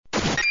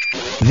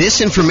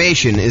This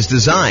information is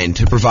designed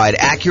to provide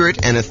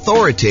accurate and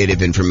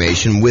authoritative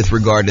information with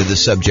regard to the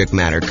subject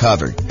matter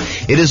covered.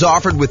 It is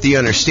offered with the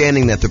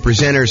understanding that the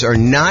presenters are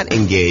not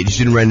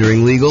engaged in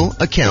rendering legal,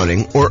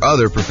 accounting, or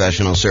other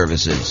professional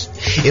services.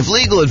 If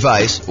legal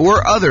advice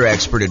or other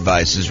expert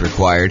advice is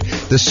required,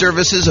 the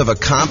services of a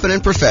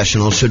competent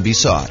professional should be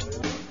sought.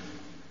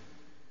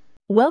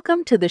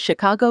 Welcome to the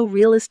Chicago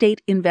Real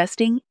Estate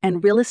Investing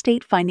and Real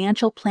Estate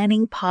Financial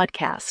Planning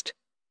Podcast.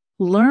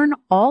 Learn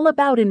all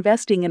about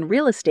investing in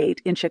real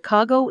estate in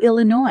Chicago,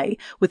 Illinois,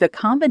 with a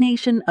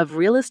combination of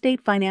real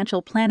estate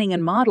financial planning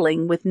and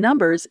modeling with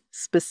numbers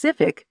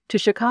specific to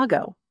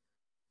Chicago.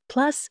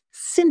 Plus,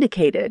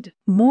 syndicated,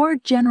 more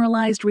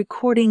generalized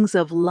recordings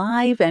of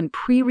live and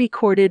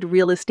pre-recorded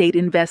real estate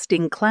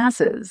investing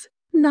classes,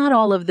 not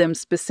all of them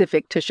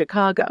specific to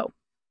Chicago.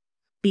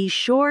 Be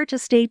sure to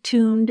stay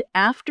tuned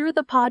after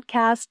the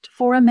podcast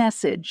for a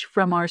message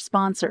from our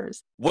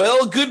sponsors.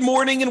 Well, good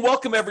morning and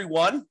welcome,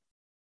 everyone.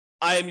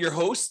 I am your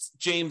host,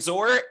 James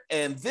Orr,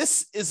 and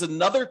this is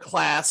another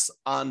class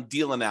on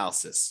deal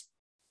analysis.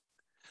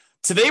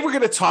 Today, we're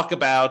going to talk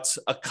about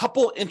a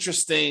couple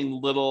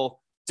interesting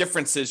little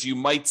differences you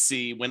might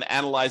see when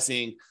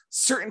analyzing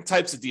certain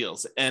types of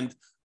deals. And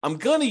I'm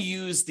going to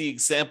use the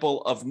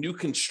example of new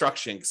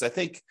construction because I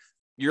think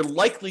you're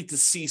likely to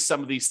see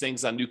some of these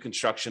things on new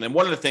construction. And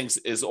one of the things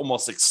is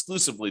almost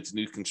exclusively to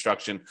new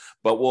construction,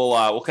 but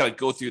we'll kind of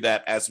go through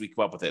that as we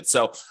come up with it.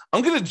 So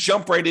I'm going to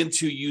jump right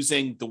into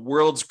using the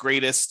world's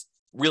greatest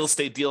real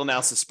estate deal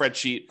analysis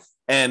spreadsheet.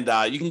 And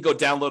you can go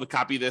download a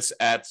copy of this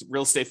at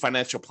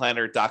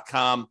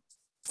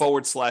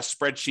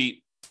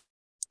realestateFinancialPlanner.com/spreadsheet.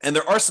 And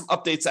there are some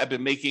updates I've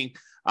been making.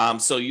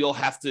 So you'll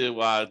have to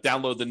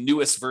download the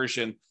newest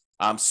version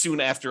soon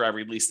after I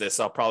release this.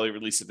 I'll probably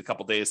release it in a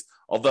couple days,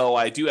 although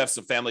I do have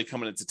some family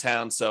coming into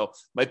town, so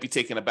might be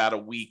taking about a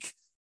week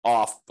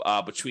off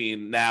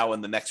between now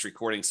and the next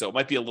recording. So it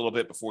might be a little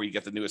bit before you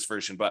get the newest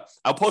version, but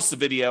I'll post the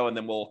video and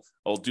then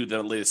I'll do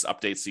the latest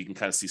updates so you can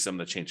kind of see some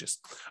of the changes.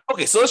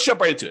 Okay, so let's jump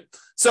right into it.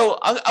 So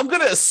I'm going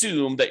to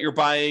assume that you're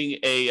buying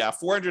a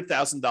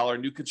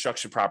 $400,000 new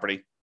construction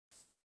property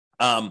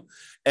and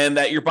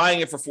that you're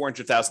buying it for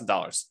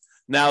 $400,000.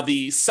 Now,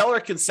 the seller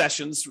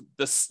concessions,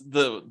 the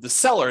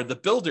seller, the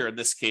builder in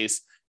this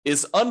case,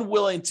 is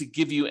unwilling to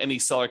give you any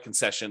seller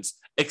concessions,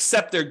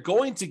 except they're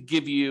going to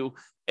give you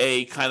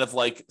a kind of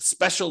like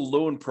special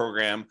loan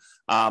program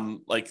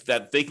like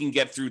that they can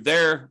get through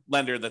their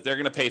lender that they're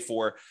going to pay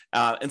for.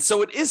 And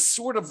so it is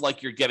sort of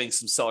like you're getting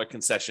some seller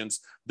concessions.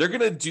 They're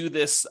going to do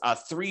this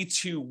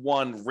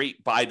 3-2-1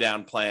 rate buy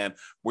down plan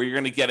where you're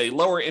going to get a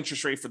lower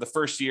interest rate for the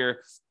first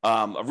year,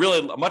 a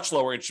much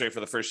lower interest rate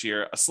for the first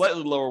year, a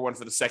slightly lower one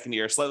for the second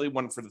year, slightly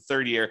one for the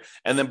third year.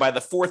 And then by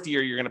the fourth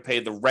year, you're going to pay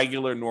the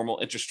regular normal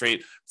interest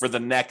rate for the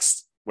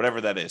next,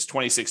 whatever that is,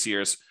 26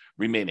 years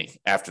remaining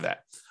after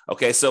that.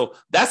 Okay, so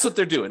that's what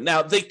they're doing.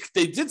 Now, they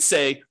did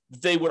say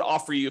they would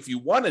offer you, if you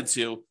wanted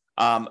to,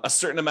 a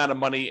certain amount of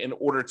money in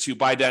order to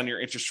buy down your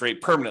interest rate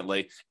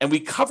permanently. And we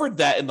covered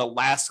that in the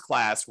last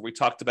class where we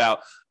talked about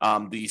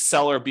the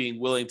seller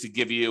being willing to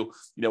give you,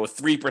 a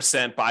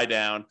 3% buy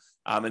down,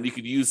 and you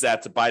could use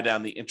that to buy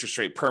down the interest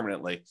rate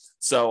permanently.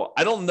 So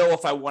I don't know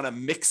if I want to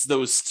mix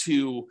those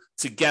two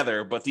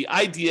together, but the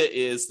idea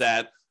is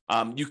that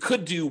you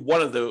could do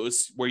one of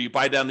those where you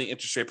buy down the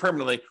interest rate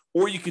permanently,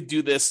 or you could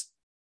do this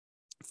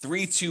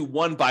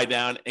 3-2-1 buy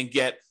down and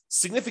get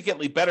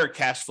significantly better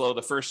cash flow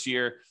the first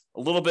year,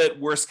 a little bit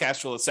worse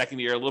cash flow the second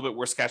year, a little bit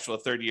worse cash flow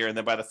the third year. And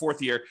then by the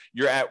fourth year,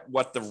 you're at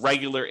what the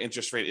regular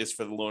interest rate is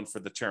for the loan for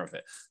the term of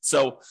it.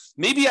 So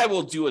maybe I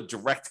will do a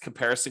direct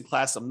comparison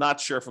class. I'm not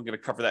sure if I'm going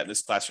to cover that in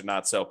this class or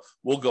not. So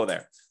we'll go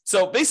there.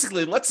 So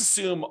basically, let's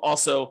assume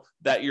also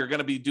that you're going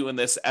to be doing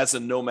this as a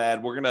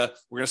nomad. We're going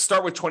to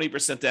start with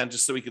 20% down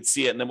just so we can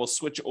see it. And then we'll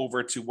switch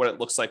over to what it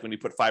looks like when you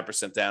put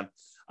 5% down.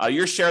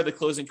 Your share of the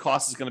closing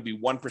cost is going to be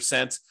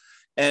 1%.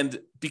 And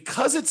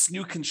because it's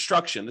new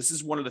construction, this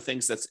is one of the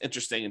things that's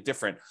interesting and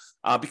different.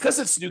 Because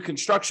it's new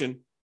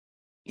construction,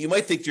 you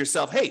might think to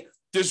yourself, hey,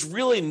 there's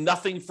really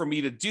nothing for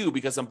me to do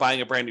because I'm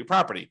buying a brand new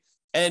property.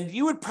 And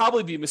you would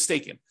probably be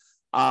mistaken.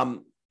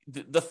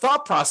 The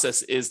thought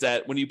process is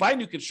that when you buy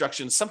new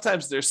construction,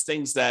 sometimes there's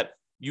things that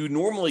you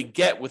normally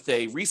get with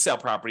a resale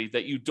property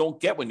that you don't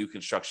get with new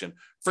construction.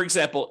 For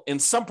example, in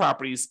some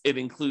properties, it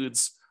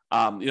includes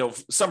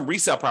some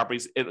resale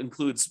properties, it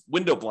includes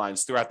window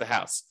blinds throughout the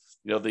house.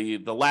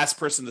 The last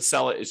person to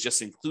sell it is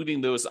just including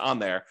those on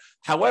there.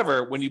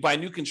 However, when you buy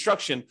new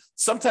construction,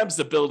 sometimes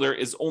the builder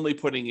is only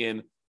putting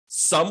in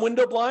some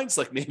window blinds,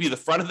 like maybe the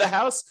front of the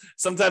house.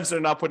 Sometimes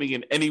they're not putting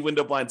in any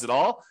window blinds at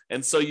all.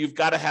 And so you've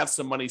got to have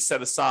some money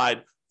set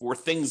aside for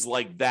things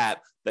like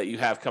that you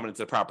have coming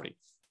into the property.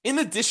 In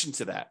addition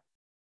to that,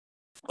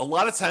 a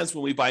lot of times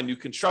when we buy new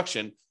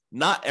construction,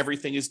 not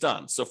everything is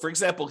done. So for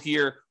example,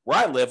 here where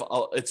I live,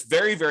 it's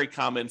very, very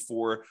common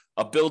for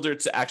a builder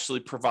to actually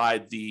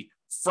provide the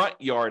front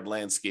yard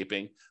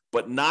landscaping,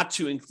 but not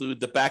to include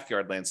the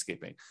backyard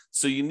landscaping.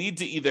 So you need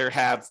to either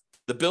have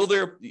the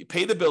builder,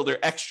 pay the builder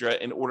extra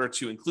in order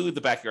to include the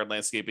backyard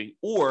landscaping,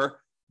 or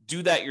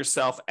do that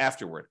yourself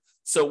afterward.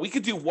 So we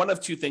could do one of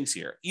two things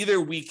here. Either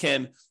we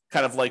can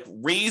kind of like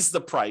raise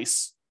the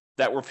price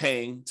that we're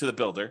paying to the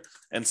builder.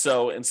 And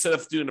so instead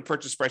of doing a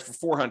purchase price for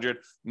 400,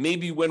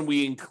 maybe when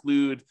we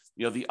include,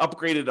 the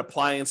upgraded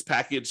appliance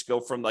package, go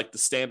from like the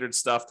standard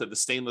stuff to the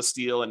stainless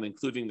steel and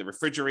including the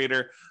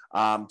refrigerator,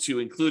 to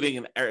including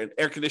an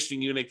air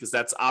conditioning unit, because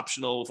that's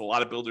optional with a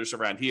lot of builders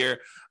around here,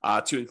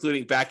 to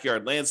including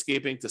backyard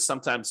landscaping, to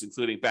sometimes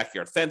including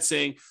backyard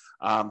fencing,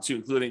 to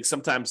including,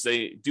 sometimes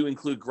they do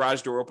include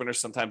garage door openers,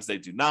 sometimes they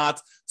do not.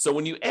 So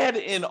when you add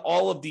in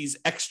all of these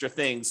extra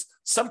things,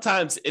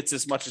 sometimes it's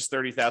as much as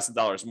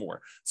 $30,000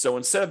 more. So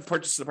instead of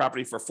purchasing the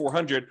property for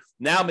 400,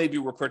 now maybe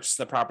we're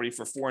purchasing the property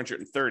for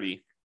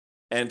 430.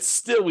 And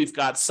still, we've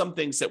got some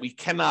things that we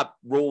cannot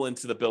roll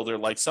into the builder.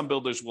 Like some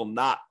builders will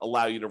not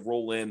allow you to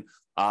roll in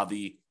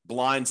the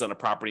blinds on a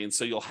property. And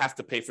so you'll have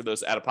to pay for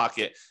those out of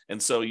pocket.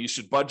 And so you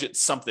should budget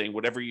something,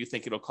 whatever you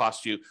think it'll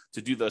cost you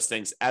to do those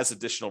things, as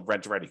additional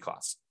rent ready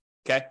costs.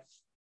 Okay.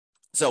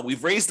 So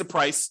we've raised the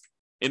price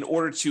in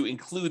order to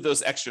include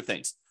those extra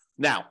things.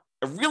 Now,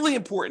 a really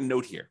important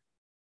note here.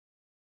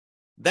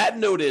 That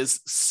note is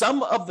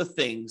some of the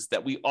things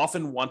that we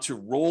often want to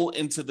roll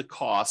into the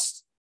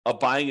cost of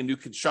buying a new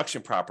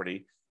construction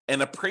property,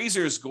 an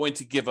appraiser is going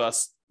to give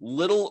us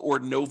little or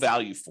no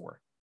value for.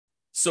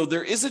 So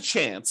there is a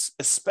chance,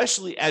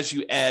 especially as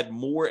you add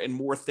more and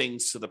more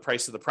things to the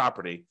price of the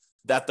property,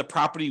 that the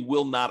property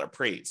will not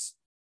appraise.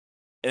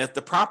 And if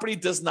the property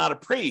does not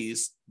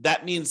appraise,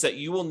 that means that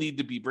you will need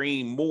to be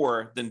bringing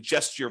more than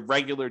just your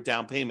regular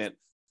down payment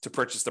to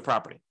purchase the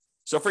property.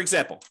 So for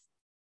example,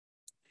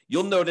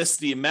 you'll notice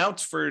the amount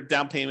for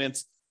down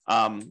payment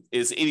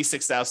is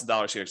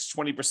 $86,000 here. It's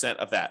 20%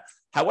 of that.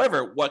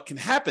 However, what can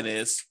happen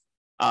is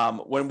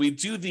when we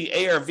do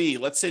the ARV,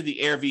 let's say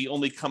the ARV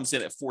only comes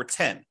in at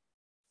 410.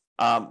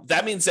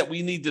 That means that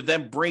we need to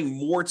then bring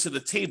more to the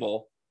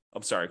table.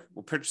 I'm sorry,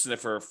 we're purchasing it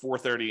for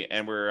 430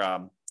 and we're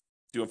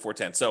doing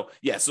 410. So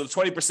yeah, so the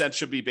 20%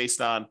 should be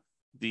based on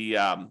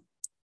the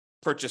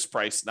purchase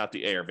price, not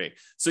the ARV.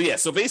 So yeah,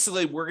 so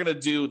basically we're going to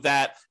do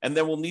that, and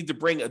then we'll need to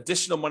bring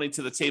additional money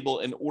to the table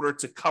in order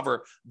to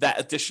cover that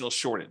additional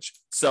shortage.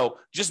 So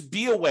just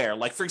be aware,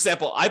 like for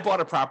example, I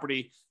bought a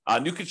property, a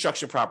new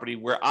construction property,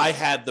 where I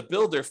had the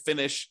builder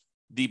finish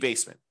the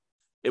basement.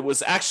 It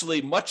was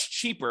actually much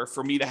cheaper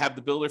for me to have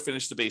the builder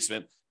finish the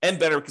basement, and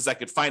better because I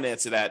could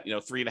finance it at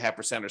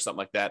 3.5% or something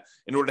like that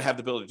in order to have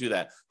the builder do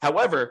that.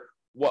 However,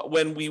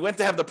 when we went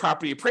to have the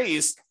property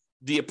appraised,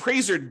 the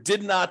appraiser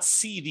did not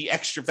see the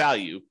extra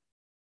value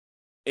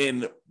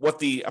in what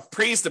the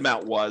appraised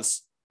amount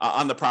was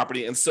on the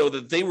property. And so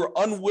that they were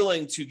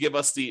unwilling to give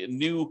us the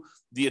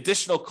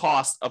additional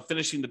cost of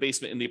finishing the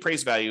basement in the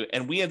appraised value.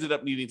 And we ended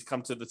up needing to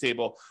come to the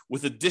table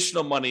with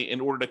additional money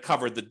in order to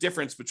cover the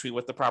difference between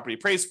what the property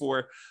appraised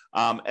for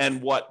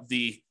and what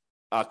the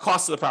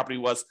cost of the property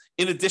was,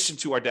 in addition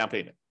to our down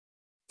payment.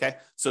 Okay.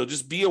 So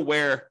just be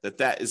aware that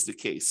that is the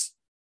case.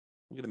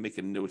 I'm going to make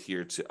a note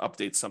here to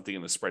update something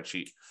in the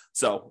spreadsheet,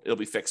 so it'll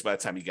be fixed by the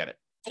time you get it.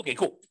 Okay,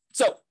 cool.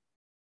 So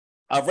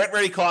rent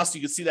ready cost,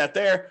 you can see that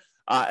there.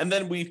 And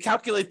then we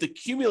calculate the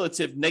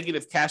cumulative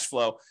negative cash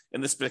flow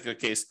in this particular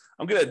case.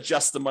 I'm going to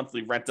adjust the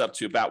monthly rent up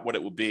to about what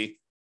it will be.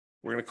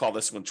 We're going to call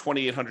this one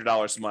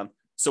 $2,800 a month.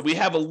 So we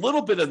have a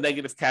little bit of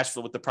negative cash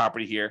flow with the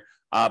property here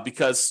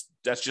because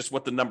that's just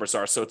what the numbers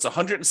are. So it's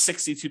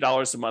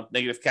 $162 a month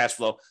negative cash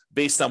flow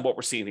based on what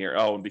we're seeing here.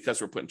 Oh, and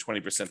because we're putting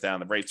 20% down,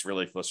 the rate's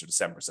really closer to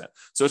 7%.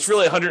 So it's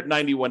really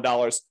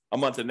 $191 a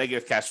month in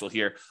negative cash flow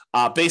here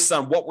based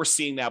on what we're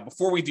seeing now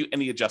before we do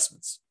any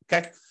adjustments.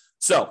 Okay.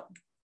 So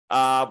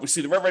we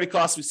see the rent ready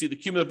costs. We see the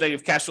cumulative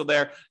negative cash flow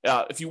there.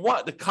 If you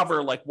want to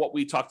cover like what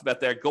we talked about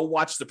there, go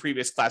watch the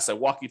previous class. I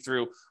walk you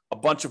through a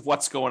bunch of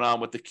what's going on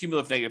with the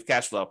cumulative negative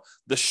cash flow.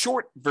 The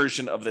short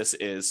version of this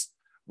is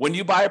when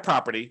you buy a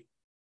property,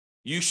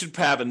 you should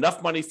have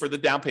enough money for the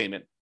down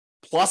payment,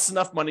 plus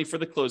enough money for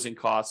the closing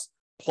costs,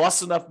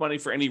 plus enough money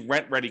for any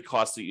rent ready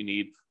costs that you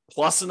need,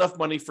 plus enough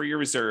money for your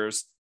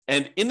reserves.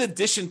 And in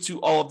addition to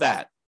all of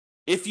that,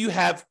 if you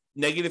have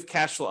negative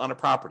cash flow on a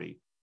property,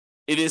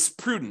 it is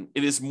prudent,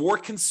 it is more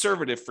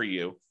conservative for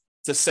you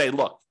to say,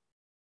 look,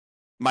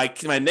 my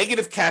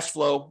negative cash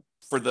flow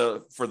for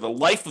the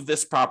life of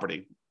this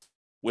property,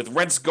 with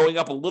rents going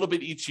up a little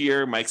bit each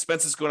year, my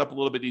expenses going up a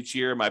little bit each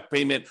year, my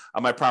payment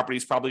on my property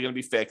is probably going to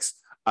be fixed.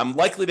 I'm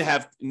likely to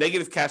have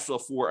negative cash flow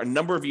for a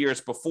number of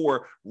years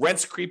before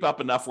rents creep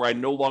up enough where I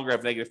no longer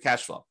have negative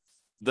cash flow.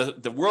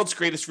 The world's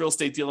greatest real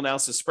estate deal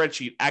analysis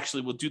spreadsheet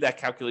actually will do that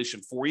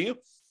calculation for you.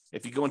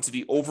 If you go into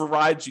the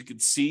overrides, you can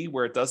see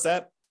where it does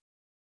that.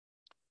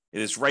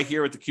 It is right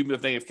here with the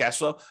cumulative negative cash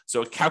flow.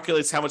 So it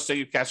calculates how much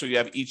negative cash flow you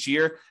have each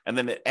year, and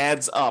then it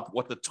adds up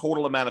what the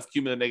total amount of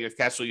cumulative negative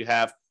cash flow you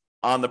have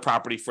on the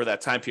property for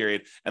that time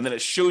period. And then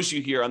it shows you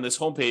here on this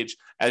homepage,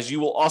 as you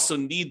will also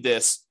need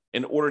this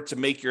in order to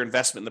make your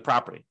investment in the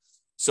property.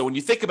 So when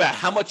you think about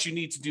how much you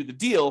need to do the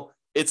deal,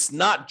 it's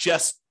not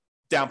just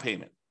down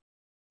payment.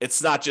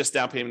 It's not just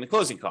down payment and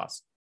closing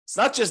costs. It's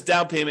not just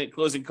down payment,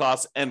 closing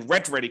costs, and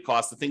rent ready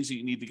costs, the things that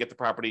you need to get the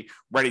property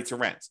ready to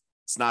rent.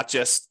 It's not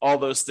just all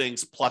those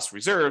things plus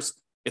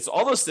reserves. It's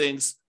all those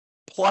things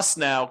plus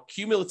now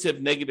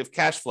cumulative negative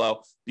cash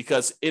flow,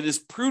 because it is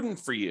prudent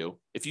for you.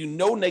 If you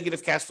know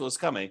negative cash flow is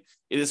coming,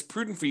 it is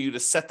prudent for you to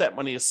set that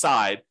money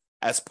aside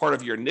as part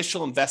of your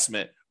initial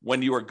investment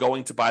when you are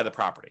going to buy the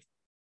property.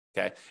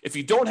 Okay. If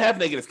you don't have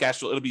negative cash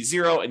flow, it'll be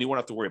zero and you won't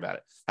have to worry about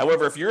it.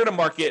 However, if you're in a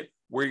market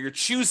where you're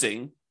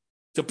choosing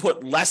to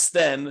put less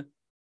than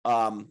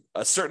a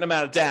certain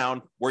amount of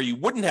down where you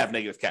wouldn't have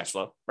negative cash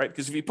flow, right?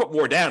 Because if you put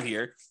more down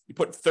here, you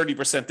put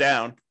 30%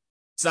 down,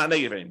 it's not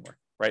negative anymore,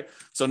 right?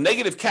 So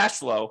negative cash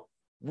flow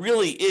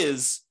really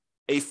is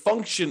a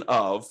function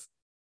of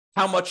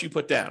how much you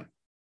put down.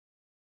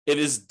 It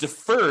is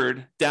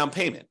deferred down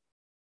payment.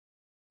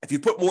 If you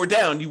put more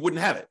down, you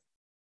wouldn't have it.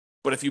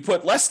 But if you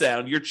put less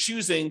down, you're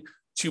choosing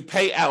to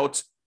pay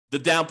out the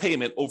down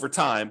payment over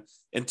time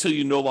until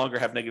you no longer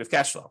have negative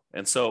cash flow.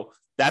 And so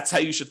that's how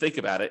you should think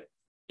about it.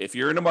 If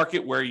you're in a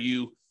market where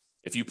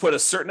if you put a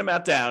certain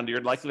amount down,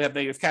 you're likely to have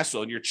negative cash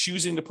flow, and you're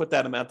choosing to put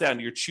that amount down,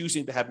 you're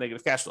choosing to have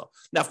negative cash flow.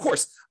 Now, of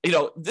course,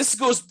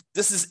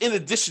 this is in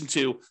addition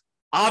to,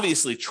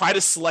 obviously, try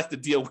to select a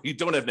deal where you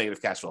don't have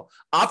negative cash flow.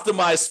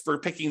 Optimize for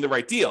picking the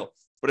right deal.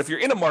 But if you're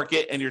in a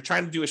market and you're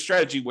trying to do a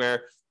strategy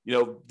where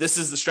this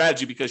is the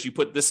strategy because you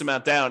put this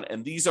amount down,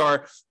 and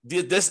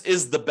this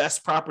is the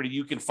best property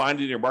you can find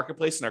in your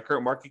marketplace in our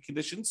current market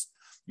conditions,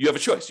 you have a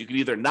choice. You can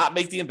either not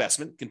make the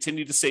investment,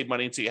 continue to save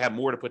money until you have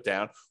more to put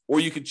down, or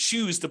you could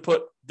choose to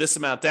put this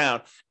amount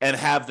down and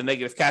have the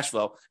negative cash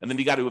flow. And then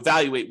you got to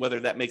evaluate whether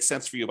that makes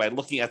sense for you by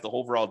looking at the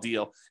overall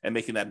deal and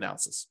making that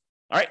analysis.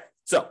 All right.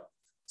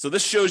 So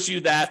this shows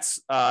you that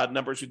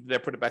numbers we did there,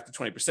 put it back to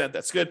 20%.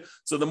 That's good.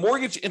 So the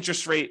mortgage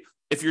interest rate,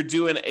 if you're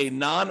doing a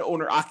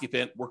non-owner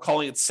occupant, we're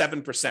calling it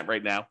 7%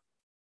 right now.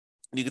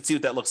 And you can see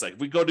what that looks like. If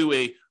we go to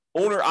a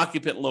owner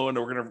occupant loan,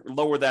 we're going to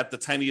lower that the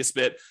tiniest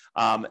bit,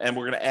 and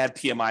we're going to add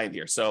PMI in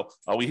here. So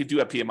we do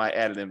have PMI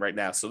added in right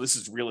now. So this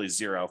is really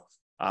zero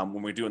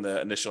when we're doing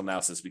the initial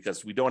analysis,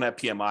 because we don't have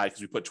PMI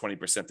because we put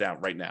 20% down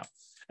right now.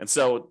 And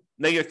so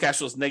negative cash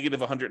flow is negative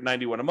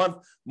 $191 a month.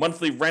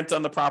 Monthly rent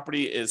on the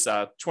property is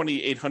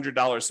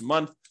 $2,800 a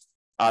month.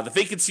 The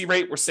vacancy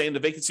rate, we're saying the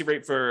vacancy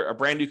rate for a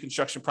brand new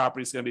construction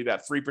property is going to be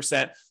about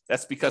 3%.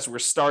 That's because we're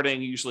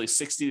starting usually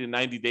 60 to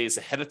 90 days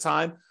ahead of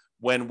time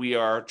when we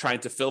are trying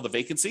to fill the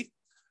vacancy.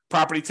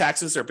 Property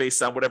taxes are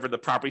based on whatever the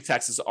property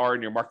taxes are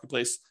in your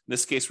marketplace. In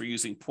this case, we're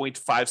using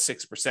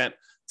 0.56%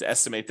 to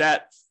estimate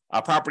that.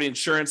 Property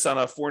insurance on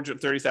a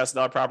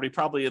 $430,000 property,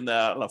 probably in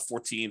the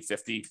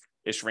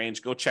 $1,450-ish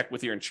range. Go check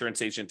with your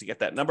insurance agent to get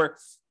that number.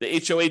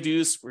 The HOA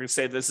dues, we're going to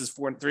say this is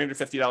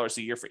 $350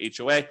 a year for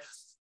HOA.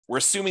 We're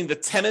assuming the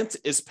tenant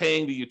is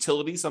paying the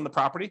utilities on the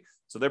property.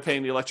 So they're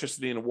paying the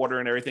electricity and water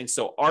and everything.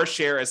 So our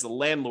share as the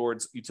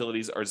landlord's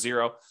utilities are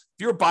zero. If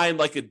you're buying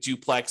like a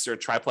duplex or a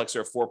triplex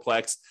or a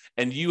fourplex,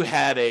 and you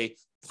had a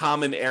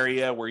common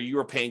area where you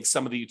were paying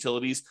some of the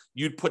utilities,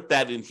 you'd put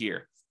that in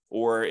here.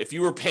 Or if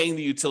you were paying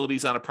the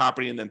utilities on a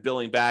property and then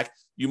billing back,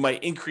 you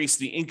might increase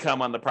the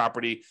income on the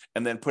property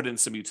and then put in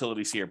some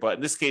utilities here. But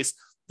in this case,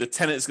 the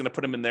tenant is going to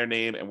put them in their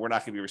name, and we're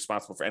not going to be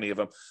responsible for any of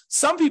them.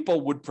 Some people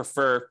would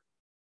prefer,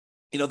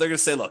 they're going to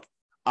say, look,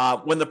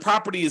 when the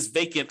property is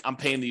vacant, I'm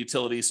paying the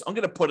utilities. I'm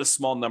going to put a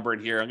small number in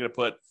here. I'm going to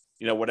put,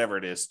 whatever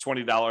it is,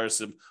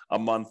 $20 a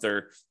month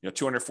or,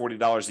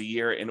 $240 a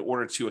year in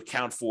order to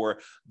account for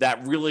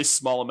that really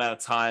small amount of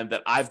time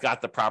that I've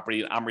got the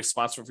property and I'm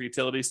responsible for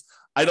utilities.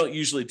 I don't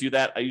usually do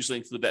that. I usually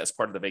include that as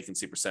part of the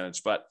vacancy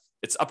percentage, but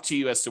it's up to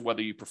you as to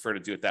whether you prefer to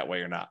do it that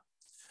way or not.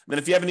 And then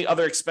if you have any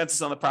other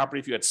expenses on the property,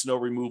 if you had snow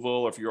removal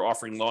or if you're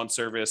offering lawn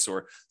service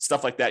or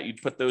stuff like that,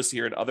 you'd put those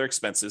here in other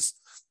expenses.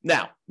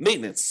 Now,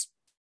 maintenance.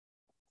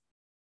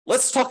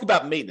 Let's talk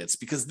about maintenance,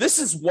 because this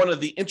is one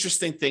of the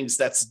interesting things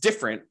that's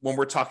different when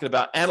we're talking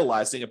about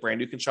analyzing a brand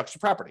new construction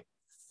property.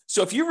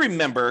 So if you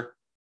remember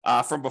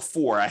from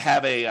before, I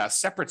have a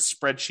separate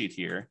spreadsheet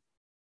here.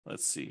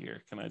 Let's see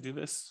here. Can I do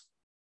this?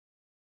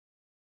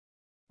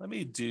 Let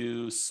me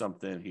do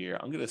something here.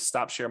 I'm going to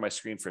stop sharing my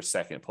screen for a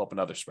second and pull up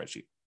another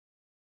spreadsheet.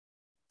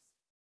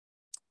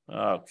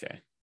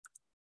 Okay.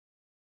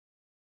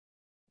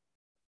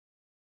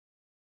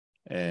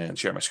 And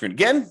share my screen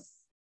again.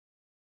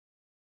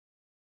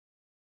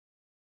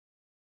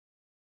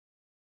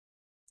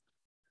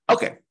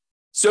 Okay,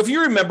 so if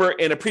you remember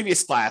in a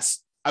previous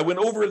class, I went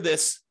over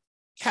this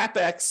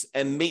CapEx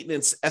and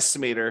maintenance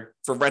estimator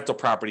for rental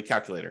property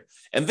calculator.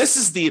 And this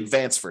is the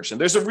advanced version.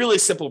 There's a really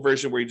simple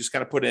version where you just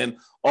kind of put in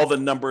all the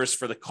numbers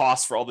for the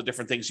cost for all the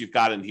different things you've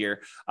got in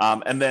here,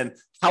 and then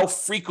how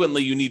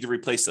frequently you need to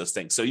replace those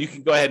things. So you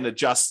can go ahead and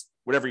adjust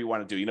whatever you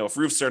want to do. If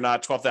roofs are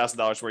not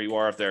 $12,000 where you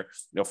are, if they're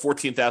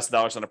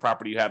 $14,000 on a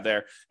property you have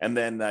there, and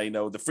then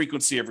the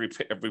frequency of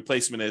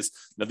replacement is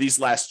these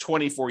last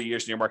 24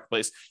 years in your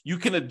marketplace, you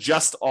can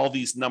adjust all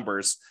these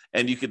numbers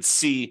and you can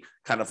see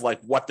kind of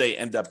like what they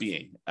end up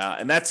being,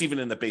 and that's even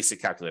in the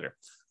basic calculator.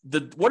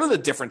 One of the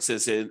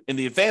differences in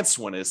the advanced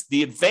one is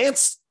the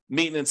advanced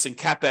maintenance and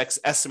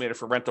CapEx estimator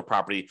for rental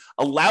property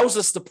allows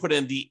us to put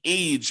in the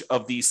age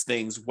of these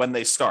things when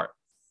they start.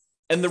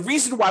 And the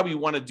reason why we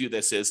want to do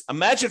this is,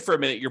 imagine for a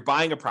minute you're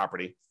buying a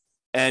property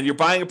and you're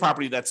buying a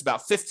property that's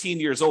about 15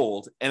 years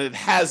old and it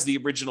has the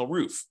original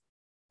roof.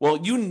 Well,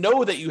 you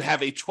know that you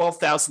have a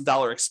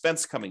 $12,000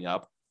 expense coming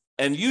up,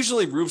 and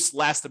usually roofs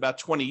last about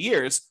 20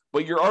 years,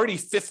 but you're already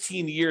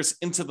 15 years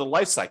into the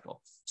life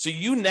cycle. So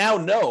you now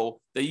know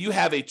that you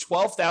have a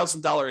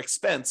 $12,000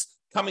 expense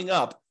coming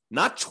up,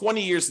 not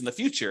 20 years in the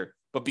future,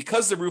 but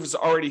because the roof is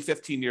already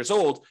 15 years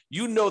old,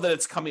 you know that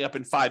it's coming up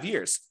in 5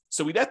 years.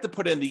 So we'd have to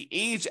put in the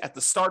age at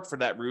the start for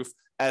that roof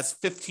as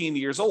 15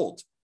 years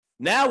old.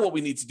 Now what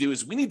we need to do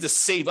is we need to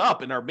save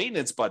up in our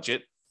maintenance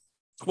budget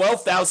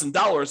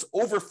 $12,000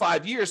 over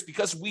 5 years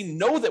because we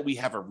know that we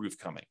have a roof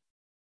coming,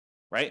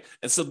 right?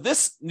 And so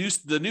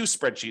the new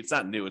spreadsheet, it's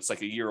not new, it's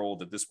like a year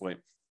old at this point.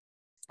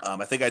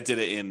 I think I did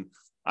it in,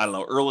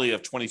 early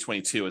of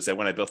 2022 is that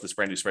when I built this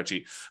brand new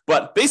spreadsheet.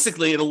 But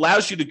basically, it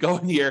allows you to go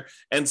in here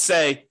and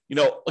say,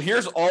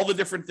 here's all the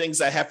different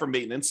things I have for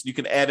maintenance. You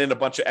can add in a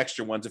bunch of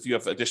extra ones if you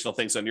have additional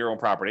things on your own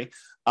property.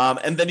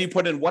 And then you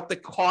put in what the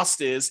cost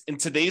is in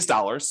today's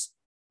dollars.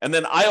 And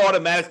then I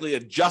automatically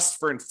adjust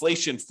for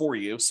inflation for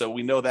you. So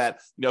we know that,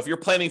 if you're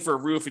planning for a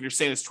roof and you're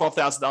saying it's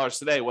 $12,000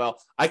 today, well,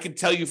 I can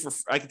tell you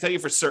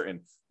for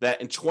certain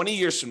that in 20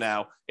 years from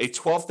now, a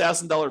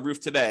 $12,000 roof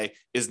today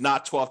is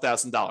not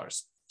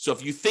 $12,000. So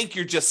if you think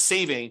you're just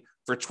saving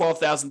for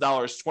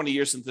 $12,000 20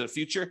 years into the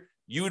future,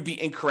 you would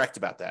be incorrect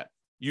about that.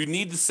 You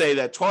need to say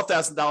that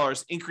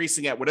 $12,000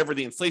 increasing at whatever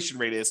the inflation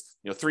rate is,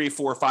 3,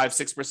 4, 5,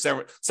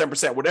 6%,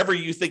 7%, whatever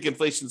you think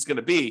inflation is going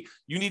to be,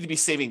 you need to be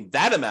saving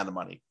that amount of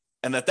money,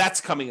 and that's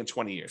coming in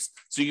 20 years.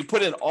 So you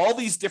put in all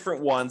these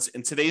different ones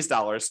in today's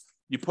dollars.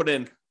 You put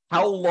in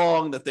how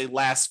long that they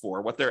last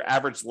for, what their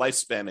average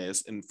lifespan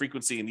is in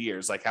frequency in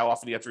years, like how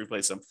often you have to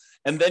replace them.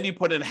 And then you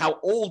put in how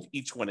old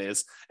each one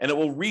is, and it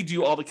will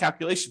redo all the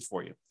calculations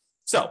for you.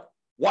 So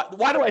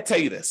why do I tell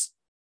you this?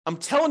 I'm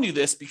telling you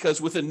this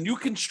because with a new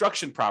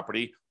construction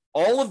property,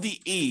 all of the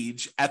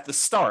age at the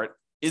start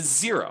is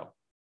 0.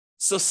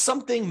 So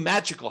something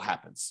magical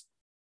happens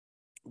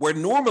where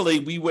normally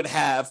we would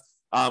have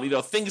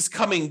things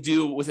coming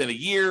due within a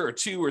year or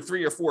 2 or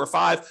 3 or 4 or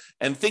 5,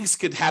 and things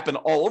could happen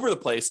all over the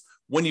place.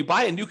 When you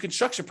buy a new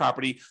construction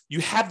property,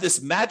 you have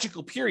this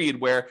magical period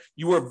where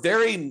you're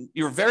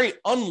very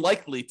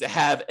unlikely to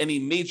have any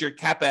major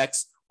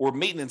CapEx or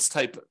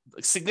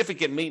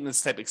significant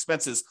maintenance type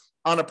expenses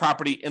on a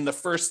property in the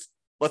first,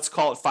 let's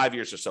call it 5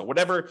 years or so,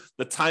 whatever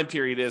the time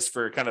period is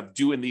for kind of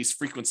doing these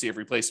frequency of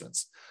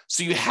replacements.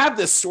 So you have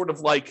this sort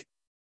of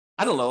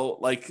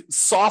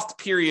soft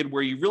period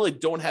where you really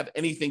don't have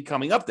anything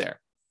coming up there.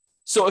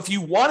 So if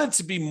you wanted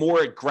to be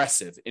more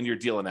aggressive in your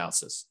deal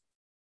analysis,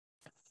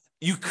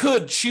 you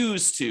could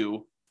choose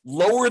to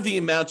lower the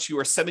amounts you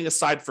are setting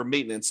aside for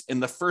maintenance in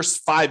the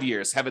first 5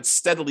 years, have it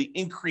steadily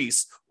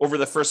increase over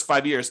the first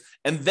 5 years,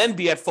 and then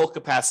be at full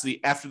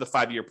capacity after the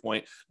 5-year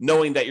point,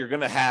 knowing that you're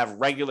going to have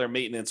regular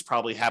maintenance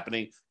probably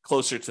happening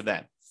closer to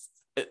then.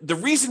 The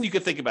reason you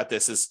could think about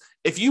this is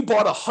if you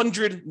bought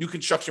 100 new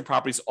construction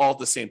properties all at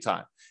the same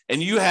time,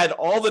 and you had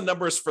all the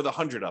numbers for the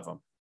 100 of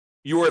them,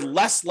 you are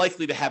less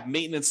likely to have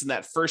maintenance in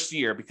that first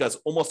year because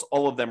almost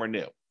all of them are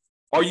new.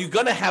 Are you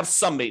going to have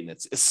some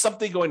maintenance? Is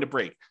something going to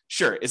break?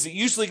 Sure. Is it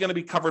usually going to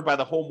be covered by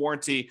the home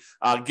warranty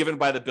given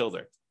by the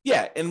builder?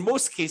 Yeah, in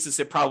most cases,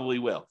 it probably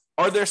will.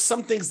 Are there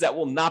some things that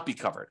will not be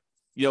covered?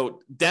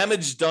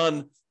 Damage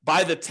done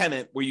by the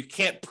tenant where you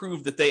can't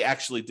prove that they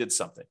actually did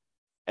something,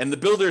 and the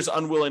builder is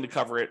unwilling to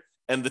cover it,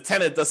 and the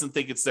tenant doesn't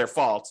think it's their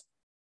fault.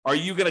 Are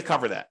you going to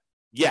cover that?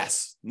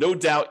 Yes, no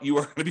doubt you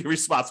are going to be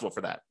responsible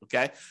for that,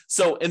 okay?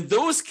 So in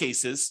those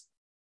cases,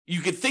 you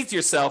could think to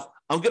yourself,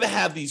 I'm going to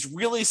have these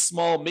really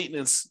small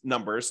maintenance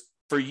numbers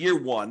for year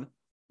 1,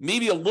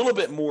 maybe a little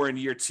bit more in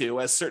year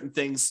 2 as certain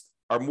things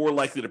are more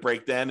likely to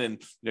break then.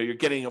 And you're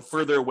getting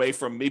further away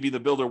from maybe the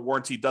builder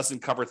warranty doesn't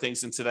cover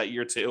things into that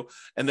year 2.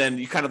 And then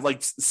you kind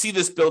of see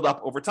this build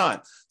up over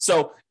time.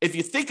 So if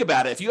you think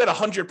about it, if you had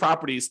 100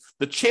 properties,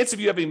 the chance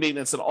of you having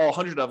maintenance in all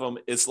 100 of them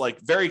is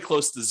very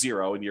close to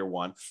 0 in year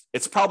 1.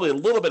 It's probably a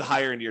little bit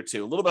higher in year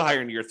 2, a little bit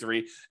higher in year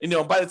 3.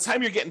 And by the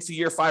time you're getting to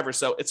year 5 or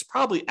so, it's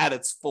probably at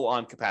its full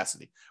on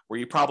capacity where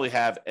you probably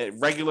have a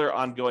regular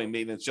ongoing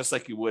maintenance, just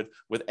like you would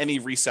with any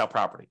resale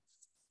property.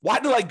 Why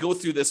do I go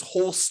through this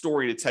whole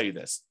story to tell you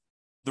this?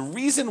 The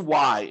reason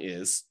why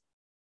is,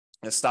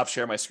 let's stop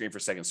sharing my screen for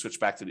a second,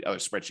 switch back to the other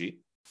spreadsheet.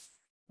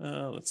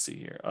 Let's see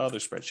here, other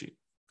spreadsheet.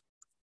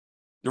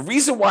 The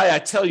reason why I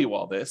tell you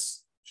all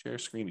this, share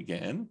screen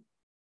again,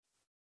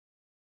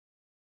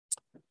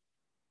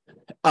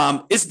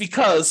 is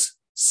because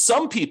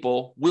some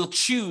people will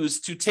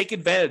choose to take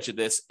advantage of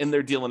this in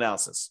their deal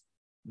analysis.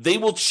 They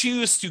will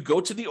choose to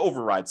go to the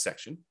override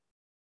section.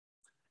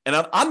 And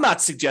I'm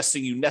not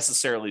suggesting you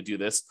necessarily do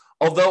this,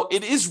 although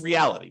it is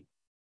reality.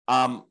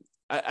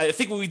 I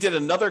think when we did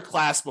another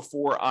class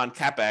before on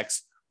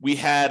CapEx, we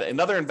had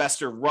another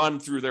investor run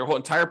through their whole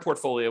entire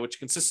portfolio, which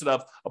consisted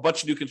of a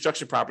bunch of new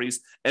construction properties.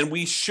 And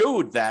we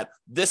showed that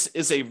this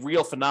is a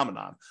real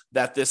phenomenon,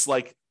 that this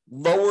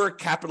lower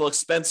capital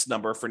expense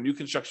number for new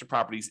construction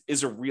properties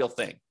is a real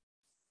thing.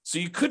 So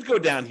you could go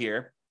down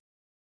here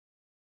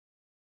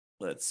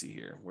let's see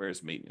here.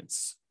 Where's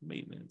maintenance?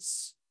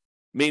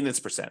 Maintenance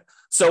percent.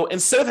 So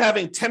instead of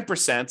having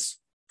 10%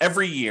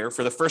 every year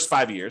for the first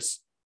 5 years,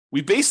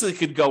 we basically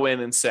could go in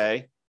and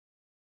say,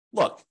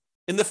 look,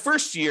 in the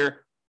first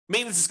year,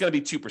 maintenance is going to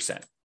be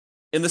 2%.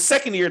 In the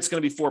second year, it's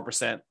going to be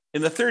 4%.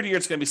 In the third year,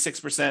 it's going to be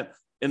 6%.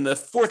 In the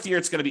fourth year,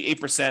 it's going to be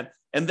 8%.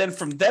 And then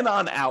from then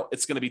on out,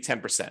 it's going to be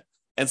 10%.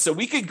 And so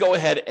we could go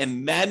ahead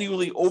and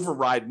manually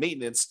override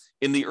maintenance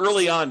in the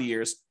early on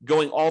years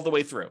going all the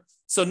way through.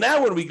 So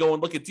now when we go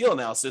and look at deal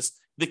analysis,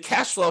 the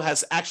cash flow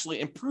has actually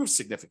improved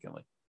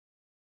significantly,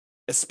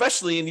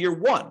 especially in year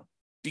one,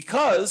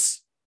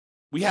 because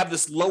we have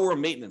this lower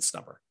maintenance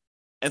number.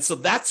 And so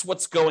that's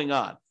what's going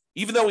on.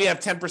 Even though we have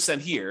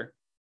 10% here,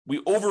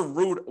 we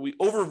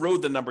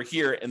overrode the number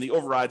here and the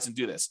overrides and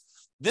do this.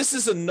 This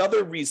is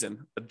another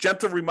reason, a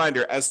gentle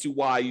reminder as to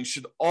why you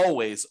should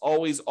always,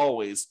 always,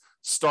 always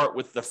start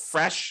with the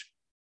fresh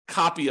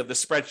copy of the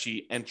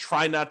spreadsheet and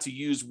try not to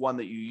use one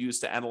that you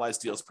used to analyze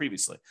deals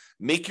previously.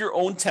 Make your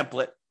own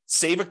template,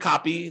 save a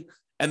copy,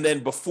 and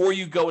then before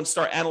you go and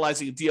start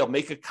analyzing a deal,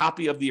 make a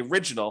copy of the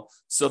original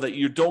so that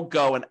you don't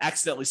go and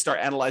accidentally start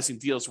analyzing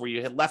deals where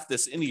you had left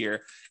this in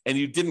here and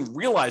you didn't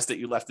realize that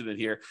you left it in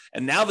here.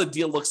 And now the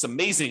deal looks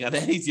amazing on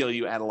any deal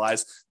you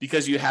analyze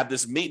because you have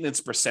this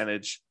maintenance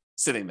percentage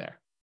sitting there.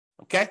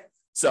 Okay.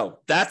 So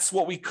that's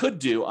what we could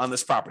do on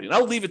this property. And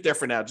I'll leave it there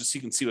for now, just so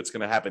you can see what's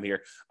going to happen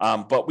here.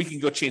 But we can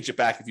go change it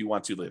back if you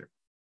want to later.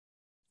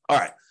 All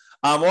right.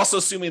 I'm also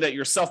assuming that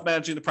you're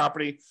self-managing the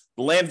property.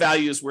 The land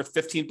value is worth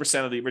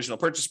 15% of the original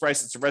purchase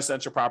price. It's a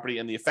residential property,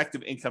 and the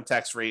effective income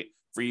tax rate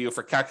for you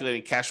for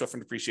calculating cash flow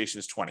from depreciation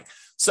is 20.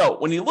 So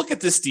when you look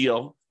at this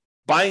deal,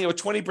 buying it with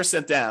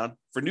 20% down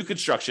for new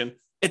construction,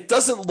 it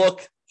doesn't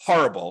look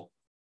horrible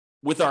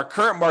with our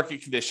current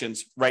market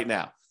conditions right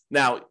now.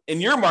 Now,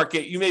 in your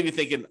market, you may be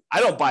thinking,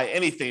 I don't buy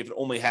anything if it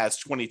only has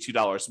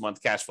 $22 a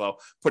month cash flow,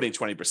 putting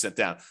 20%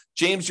 down.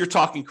 James, you're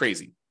talking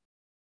crazy.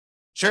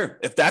 Sure,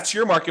 if that's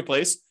your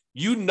marketplace,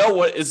 you know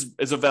what is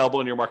available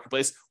in your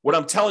marketplace. What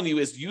I'm telling you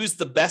is use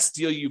the best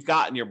deal you've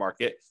got in your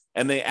market,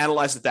 and they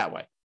analyze it that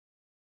way.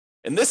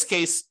 In this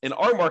case, in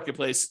our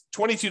marketplace,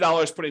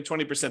 $22 putting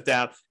 20%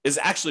 down is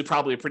actually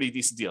probably a pretty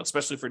decent deal,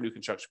 especially for new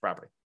construction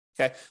property.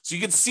 Okay, so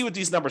you can see what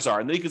these numbers are,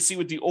 and then you can see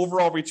what the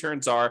overall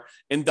returns are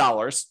in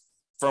dollars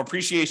from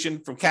appreciation,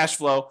 from cash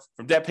flow,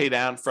 from debt pay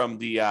down, from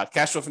the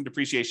cash flow from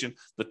depreciation,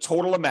 the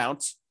total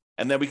amount.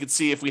 And then we could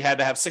see if we had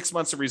to have 6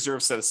 months of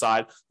reserves set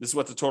aside, this is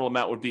what the total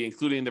amount would be,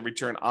 including the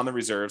return on the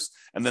reserves.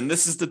 And then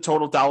this is the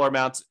total dollar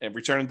amount and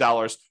return in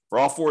dollars for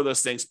all four of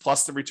those things,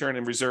 plus the return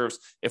in reserves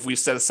if we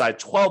set aside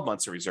 12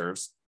 months of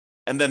reserves.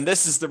 And then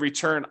this is the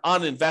return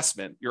on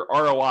investment, your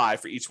ROI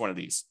for each one of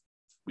these.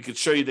 We could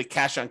show you the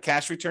cash on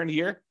cash return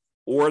here,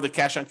 or the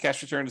cash on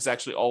cash return is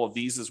actually all of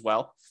these as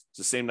well. It's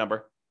the same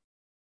number.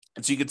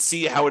 And so you can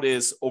see how it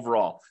is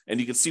overall. And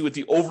you can see what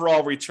the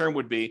overall return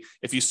would be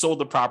if you sold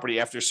the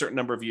property after a certain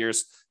number of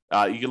years.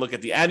 You can look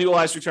at the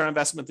annualized return on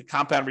investment, the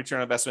compound return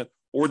on investment,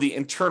 or the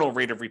internal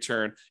rate of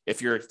return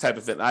if you're type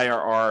of an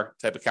IRR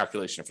type of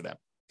calculation for them.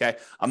 Okay.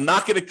 I'm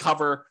not going to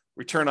cover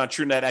return on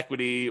true net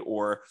equity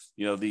or,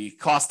 the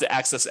cost to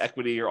access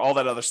equity or all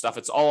that other stuff.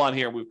 It's all on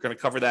here. We're going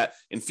to cover that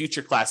in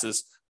future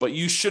classes, but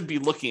you should be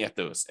looking at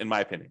those, in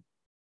my opinion.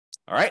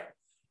 All right.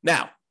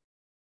 Now,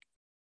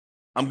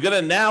 I'm going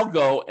to now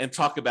go and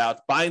talk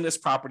about buying this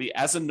property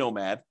as a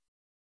nomad.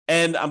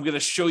 And I'm going to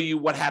show you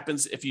what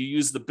happens if you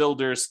use the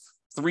builder's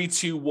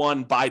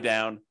 3-2-1 buy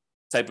down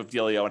type of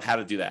dealio and how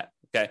to do that.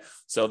 Okay.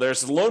 So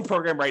there's a loan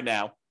program right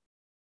now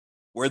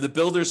where the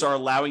builders are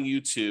allowing you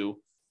to,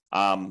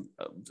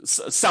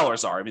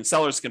 sellers are,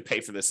 sellers can pay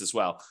for this as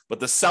well,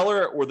 but the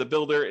seller or the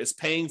builder is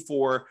paying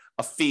for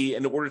a fee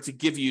in order to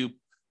give you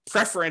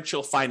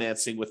preferential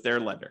financing with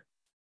their lender.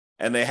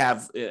 And they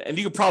have, and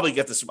you could probably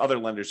get this from other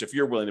lenders if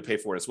you're willing to pay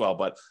for it as well.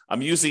 But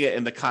I'm using it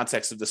in the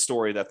context of the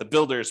story that the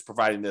builder is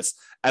providing this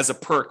as a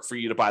perk for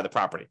you to buy the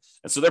property.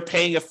 And so they're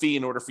paying a fee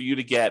in order for you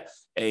to get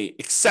a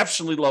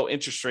exceptionally low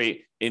interest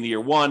rate in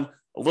year one,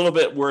 a little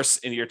bit worse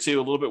in year two,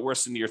 a little bit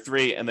worse in year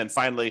three, and then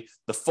finally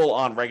the full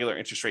on regular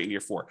interest rate in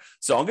year four.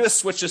 So I'm going to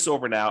switch this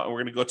over now, and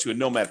we're going to go to a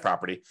nomad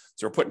property.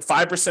 So we're putting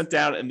 5%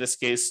 down in this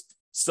case,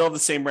 still have the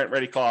same rent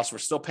ready cost. We're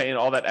still paying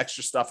all that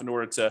extra stuff in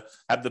order to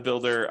have the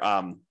builder,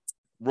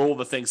 roll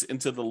the things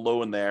into the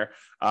loan there.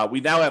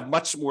 We now have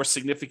much more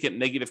significant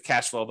negative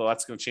cash flow, though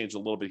that's going to change a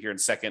little bit here in a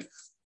second.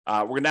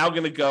 We're now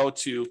going to go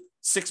to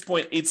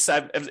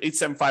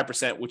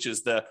 6.875%, which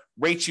is the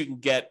rate you can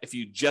get if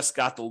you just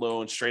got the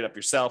loan straight up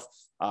yourself.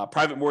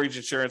 Private mortgage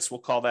insurance,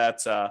 we'll call that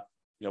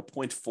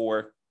 0.4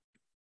 or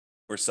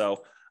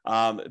so.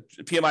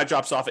 PMI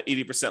drops off at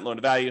 80% loan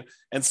to value.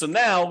 And so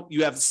now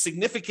you have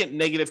significant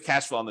negative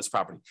cash flow on this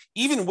property,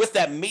 even with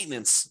that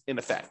maintenance in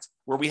effect,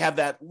 where we have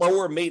that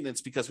lower maintenance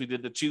because we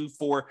did the 2,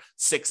 4,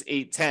 6,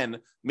 8, 10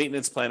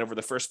 maintenance plan over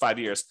the first 5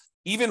 years.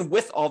 Even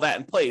with all that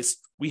in place,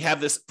 we have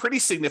this pretty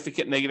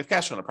significant negative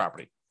cash flow on the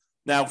property.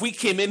 Now, if we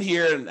came in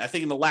here, and I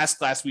think in the last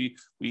class, we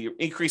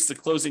increased the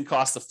closing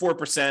cost to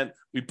 4%.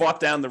 We brought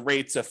down the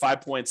rate to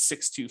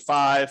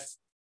 5.625.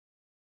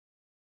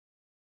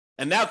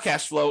 And now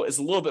cash flow is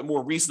a little bit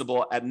more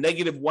reasonable at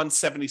negative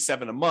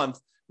 177 a month.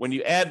 When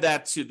you add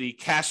that to the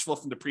cash flow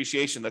from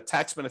depreciation, the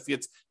tax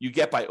benefits you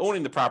get by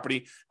owning the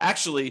property,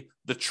 actually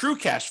the true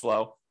cash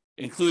flow,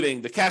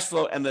 including the cash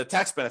flow and the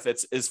tax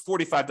benefits, is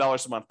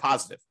 $45 a month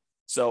positive.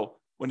 So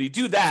when you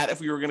do that, if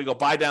we were going to go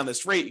buy down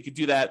this rate, you could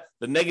do that.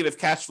 The negative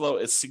cash flow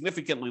is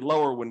significantly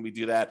lower when we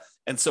do that.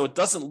 And so it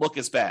doesn't look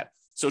as bad.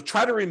 So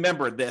try to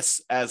remember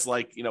this as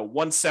like,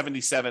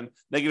 177,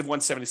 negative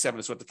 177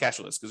 is what the cash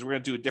flow is, because we're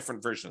going to do a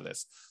different version of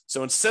this.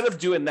 So instead of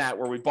doing that,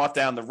 where we bought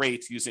down the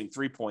rate using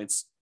 3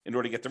 points in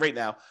order to get the rate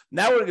now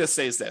what we're going to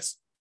say is this.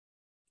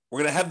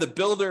 We're going to have the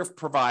builder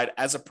provide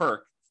as a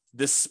perk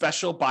this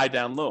special buy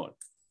down loan.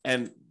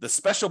 And the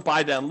special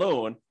buy down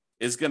loan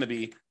is going to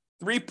be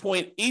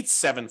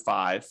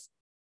 3.875,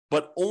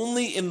 but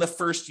only in the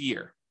first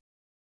year.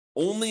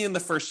 Only in the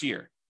first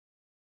year.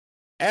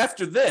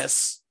 After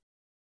this,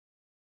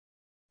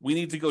 we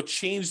need to go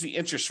change the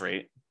interest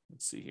rate.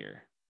 Let's see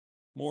here.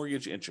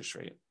 Mortgage interest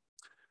rate.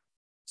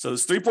 So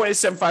it's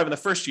 3.875 in the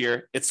first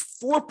year. It's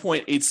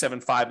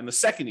 4.875 in the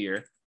second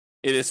year.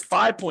 It is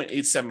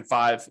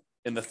 5.875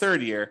 in the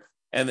third year.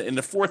 And in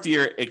the fourth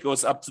year, it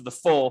goes up to the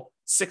full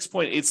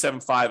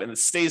 6.875, and it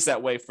stays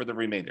that way for the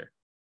remainder.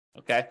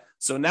 Okay.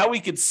 So now we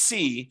could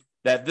see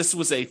that this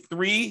was a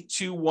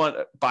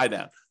 3-2-1 buy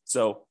down.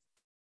 So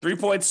 3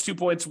 points, 2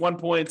 points, 1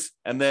 point,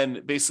 and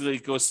then basically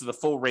it goes to the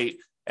full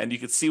rate. And you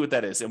can see what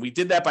that is. And we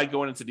did that by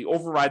going into the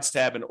overrides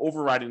tab and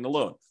overriding the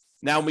loan.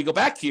 Now, when we go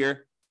back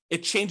here,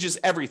 it changes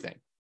everything.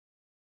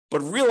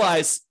 But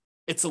realize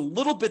it's a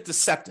little bit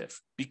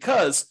deceptive,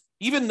 because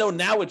even though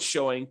now it's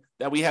showing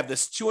that we have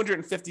this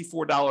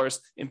 $254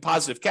 in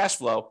positive cash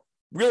flow,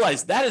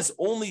 realize that is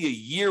only a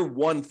year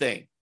one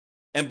thing.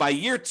 And by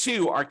year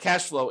two, our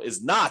cash flow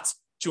is not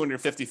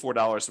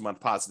 $254 a month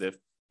positive.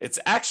 It's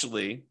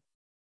actually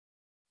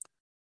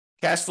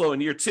cash flow in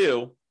year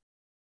two.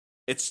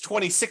 It's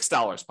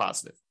 $26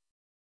 positive,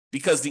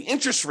 because the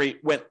interest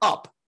rate went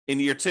up in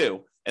year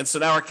two. And so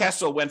now our cash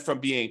flow went from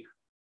being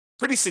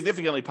pretty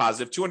significantly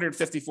positive,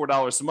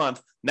 $254 a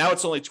month. Now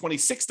it's only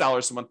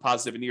 $26 a month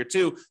positive in year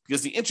two,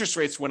 because the interest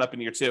rates went up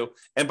in year two.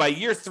 And by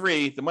year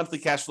three, the monthly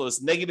cash flow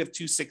is negative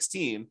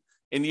 $216.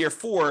 In year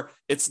four,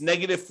 it's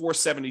negative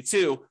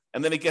 $472.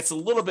 And then it gets a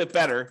little bit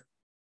better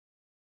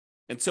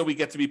until we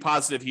get to be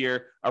positive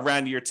here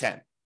around year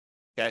 10.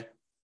 Okay.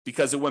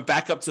 Because it went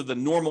back up to the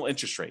normal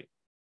interest rate.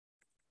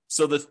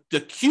 So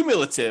the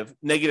cumulative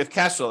negative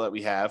cash flow that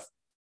we have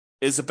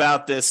is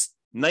about this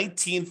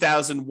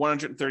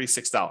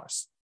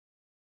 $19,136.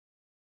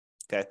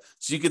 Okay,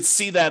 so you can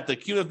see that the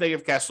cumulative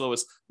negative cash flow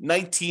is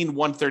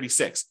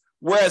 $19,136.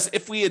 Whereas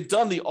if we had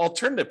done the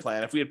alternative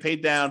plan, if we had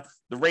paid down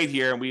the rate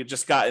here and we had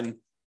just gotten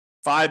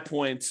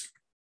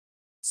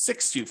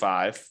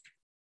 5.625,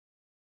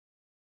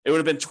 it would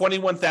have been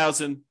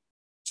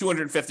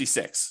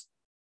 $21,256.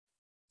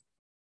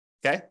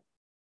 Okay,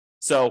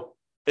 so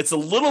it's a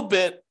little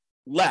bit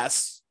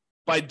less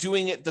by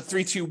doing it the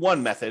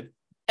 3-2-1 method.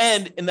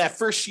 And in that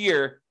first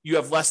year, you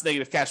have less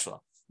negative cash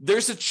flow.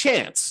 There's a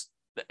chance,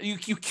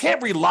 you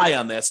can't rely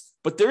on this,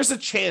 but there's a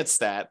chance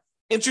that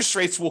interest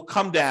rates will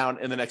come down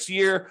in the next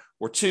year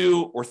or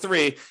two or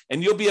three,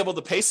 and you'll be able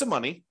to pay some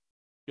money.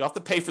 You'll have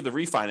to pay for the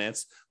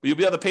refinance, but you'll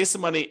be able to pay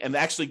some money and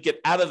actually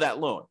get out of that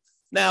loan.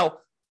 Now,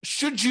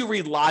 should you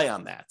rely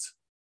on that?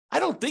 I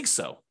don't think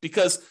so,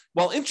 because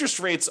while interest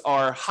rates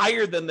are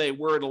higher than they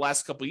were in the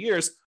last couple of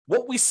years,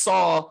 what we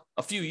saw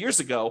a few years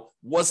ago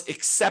was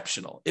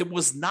exceptional. It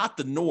was not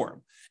the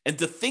norm. And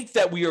to think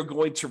that we are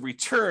going to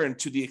return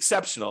to the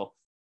exceptional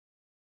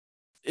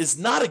is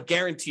not a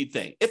guaranteed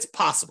thing. It's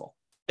possible.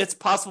 It's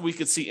possible we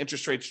could see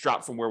interest rates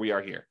drop from where we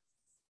are here.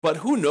 But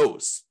who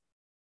knows?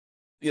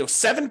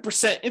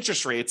 7%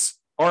 interest rates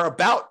are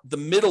about the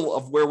middle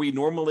of where we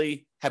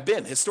normally have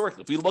been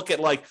historically. If we look at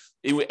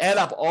if we add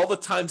up all the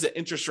times that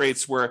interest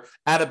rates were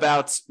at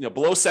about,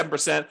 below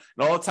 7% and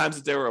all the times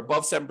that they were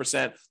above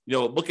 7%,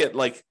 look at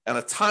on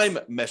a time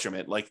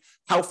measurement,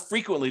 how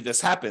frequently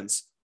this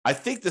happens. I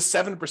think the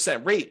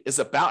 7% rate is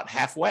about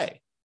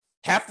halfway.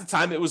 Half the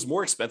time it was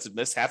more expensive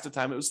than this, half the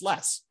time it was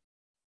less.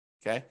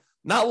 Okay.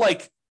 Not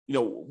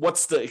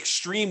what's the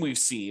extreme we've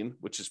seen,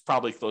 which is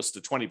probably close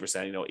to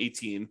 20%,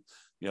 18,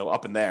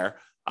 up in there.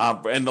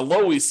 And the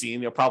low we've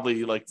seen,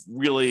 probably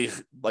really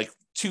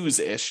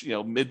twos-ish,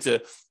 mid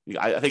to,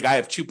 I think I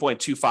have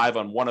 2.25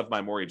 on one of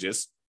my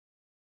mortgages.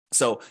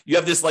 So you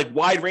have this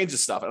wide range of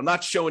stuff. And I'm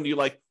not showing you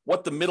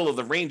what the middle of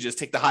the range is,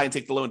 take the high and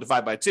take the low and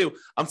divide by 2.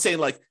 I'm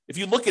saying if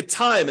you look at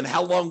time and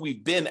how long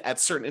we've been at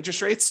certain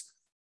interest rates,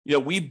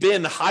 we've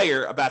been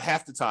higher about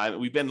half the time.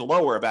 We've been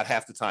lower about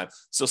half the time.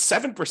 So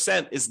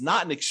 7% is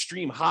not an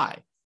extreme high.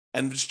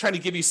 And I'm just trying to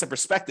give you some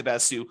perspective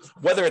as to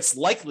whether it's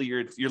likely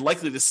you're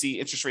likely to see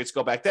interest rates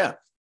go back down.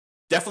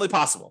 Definitely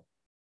possible.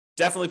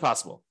 Definitely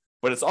possible.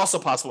 But it's also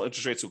possible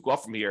interest rates will go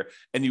up from here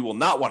and you will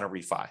not want to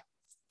refi.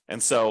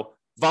 And so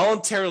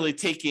voluntarily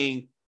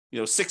taking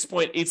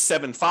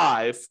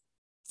 6.875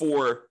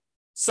 for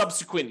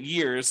subsequent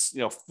years,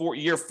 for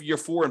year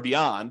 4 and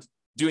beyond,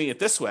 doing it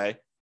this way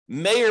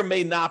may or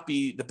may not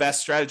be the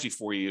best strategy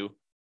for you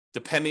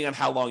depending on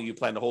how long you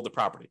plan to hold the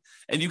property.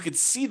 And you can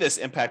see this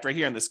impact right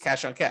here in this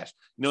cash on cash.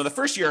 In the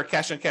first year,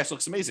 cash on cash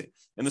looks amazing.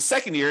 In the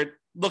second year, it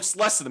looks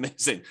less than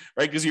amazing,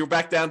 right? Because you're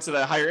back down to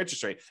the higher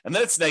interest rate. And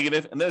then it's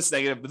negative, and then it's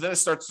negative, but then it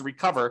starts to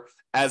recover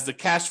as the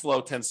cash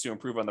flow tends to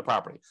improve on the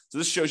property. So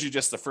this shows you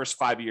just the first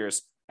 5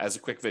 years as a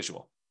quick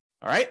visual.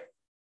 All right.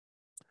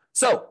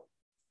 So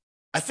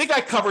I think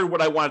I covered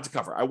what I wanted to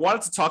cover. I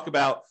wanted to talk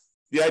about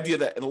the idea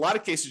that in a lot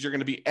of cases, you're going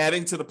to be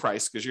adding to the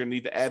price because you're going to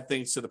need to add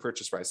things to the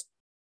purchase price.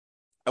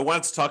 I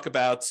wanted to talk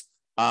about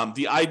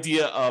the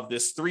idea of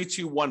this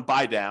 3-2-1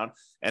 buy down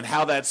and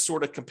how that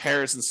sort of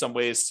compares in some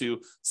ways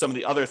to some of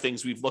the other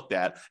things we've looked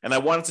at. And I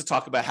wanted to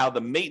talk about how the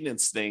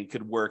maintenance thing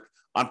could work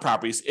on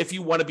properties if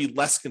you want to be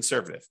less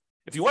conservative.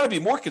 If you want to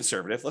be more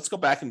conservative, let's go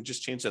back and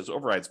just change those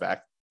overrides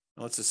back.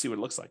 And let's just see what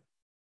it looks like.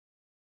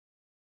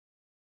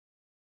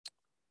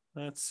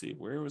 Let's see,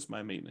 where was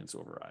my maintenance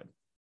override?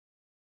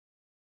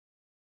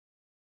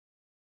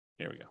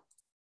 Here we go.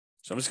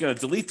 So I'm just going to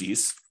delete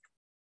these.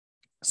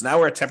 So now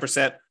we're at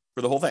 10%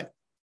 for the whole thing.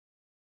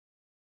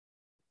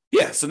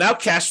 Yeah, so now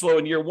cash flow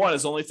in year one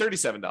is only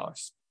 $37.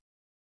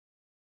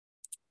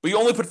 But you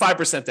only put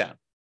 5% down.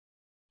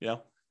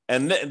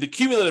 And the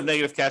cumulative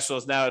negative cash flow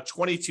is now at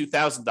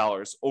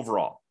 $22,000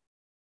 overall,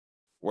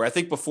 where I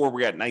think before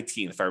we were at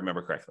 19, if I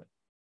remember correctly.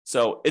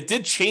 So it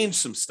did change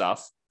some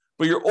stuff,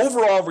 but your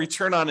overall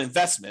return on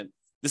investment,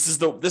 this is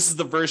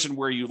the version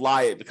where you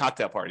lie at the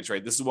cocktail parties,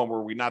 right? This is the one where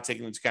we're not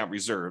taking into account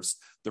reserves.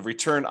 The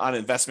return on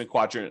investment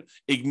quadrant,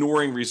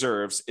 ignoring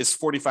reserves, is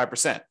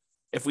 45%.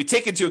 If we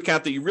take into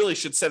account that you really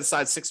should set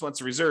aside 6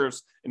 months of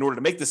reserves in order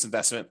to make this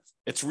investment,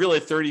 it's really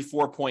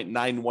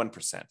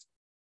 34.91%.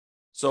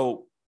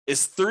 So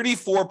is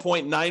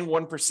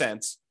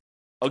 34.91%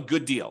 a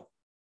good deal?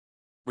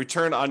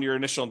 Return on your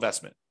initial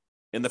investment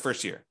in the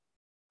first year?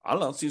 I don't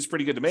know. It seems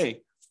pretty good to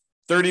me.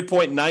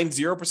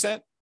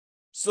 30.90%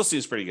 still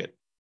seems pretty good.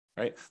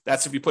 Right?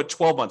 That's if you put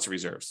 12 months of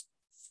reserves.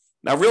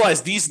 Now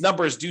realize these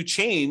numbers do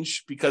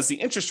change because the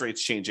interest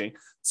rate's changing.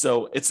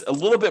 So it's a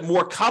little bit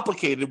more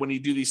complicated when you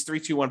do these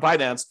 3-2-1 buy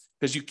downs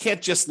because you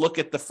can't just look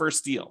at the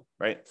first deal,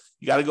 right?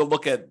 You got to go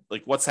look at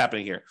like what's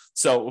happening here.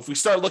 So if we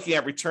start looking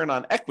at return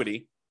on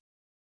equity,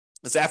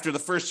 it's after the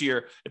first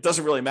year, it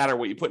doesn't really matter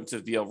what you put into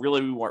the deal.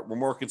 Really, we're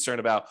more concerned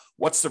about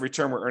what's the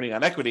return we're earning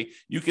on equity.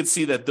 You can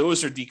see that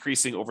those are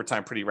decreasing over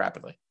time pretty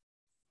rapidly.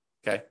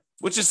 Okay.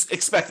 Which is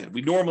expected.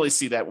 We normally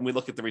see that when we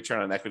look at the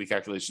return on equity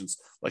calculations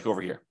like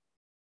over here.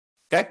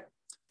 Okay?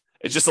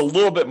 It's just a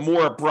little bit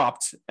more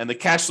abrupt, and the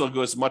cash flow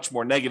goes much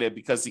more negative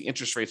because the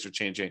interest rates are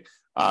changing.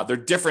 They're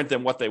different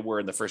than what they were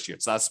in the first year.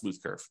 It's not a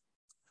smooth curve.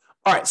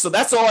 All right, so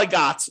that's all I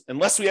got.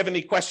 Unless we have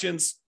any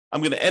questions,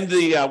 I'm going to end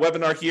the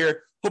webinar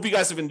here. Hope you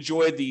guys have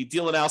enjoyed the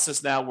deal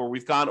analysis now where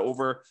we've gone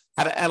over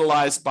how to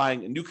analyze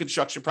buying a new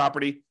construction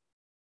property.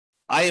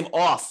 I am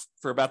off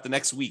for about the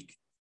next week.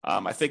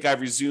 I think I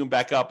resume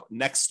back up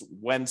next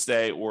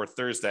Wednesday or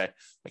Thursday.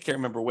 I can't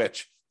remember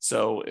which.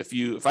 So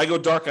if I go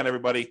dark on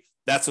everybody,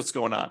 that's what's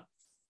going on.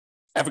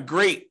 Have a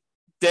great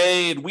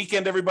day and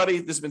weekend, everybody.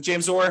 This has been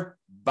James Orr.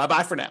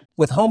 Bye-bye for now.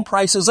 With home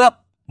prices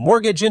up,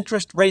 mortgage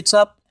interest rates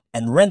up,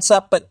 and rents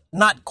up, but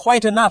not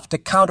quite enough to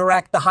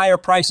counteract the higher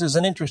prices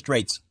and interest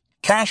rates,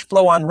 cash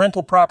flow on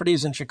rental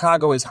properties in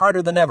Chicago is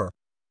harder than ever.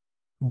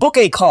 Book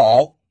a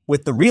call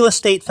with the Real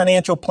Estate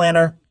Financial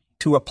Planner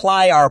to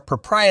apply our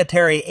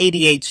proprietary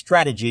 88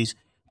 strategies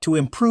to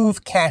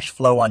improve cash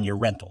flow on your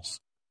rentals.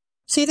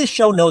 See the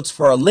show notes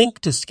for a link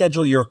to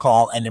schedule your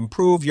call and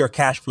improve your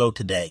cash flow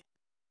today.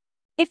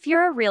 If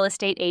you're a real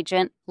estate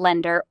agent,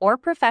 lender, or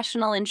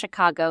professional in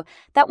Chicago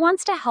that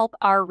wants to help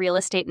our real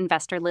estate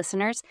investor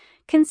listeners,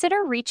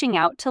 consider reaching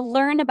out to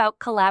learn about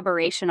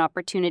collaboration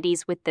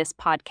opportunities with this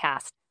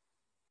podcast.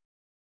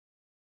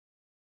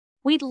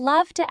 We'd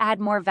love to add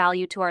more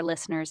value to our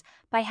listeners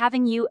by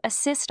having you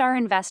assist our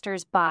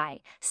investors buy,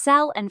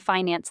 sell, and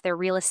finance their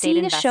real estate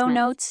investments. See the show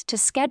notes to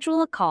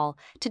schedule a call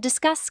to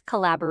discuss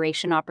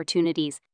collaboration opportunities.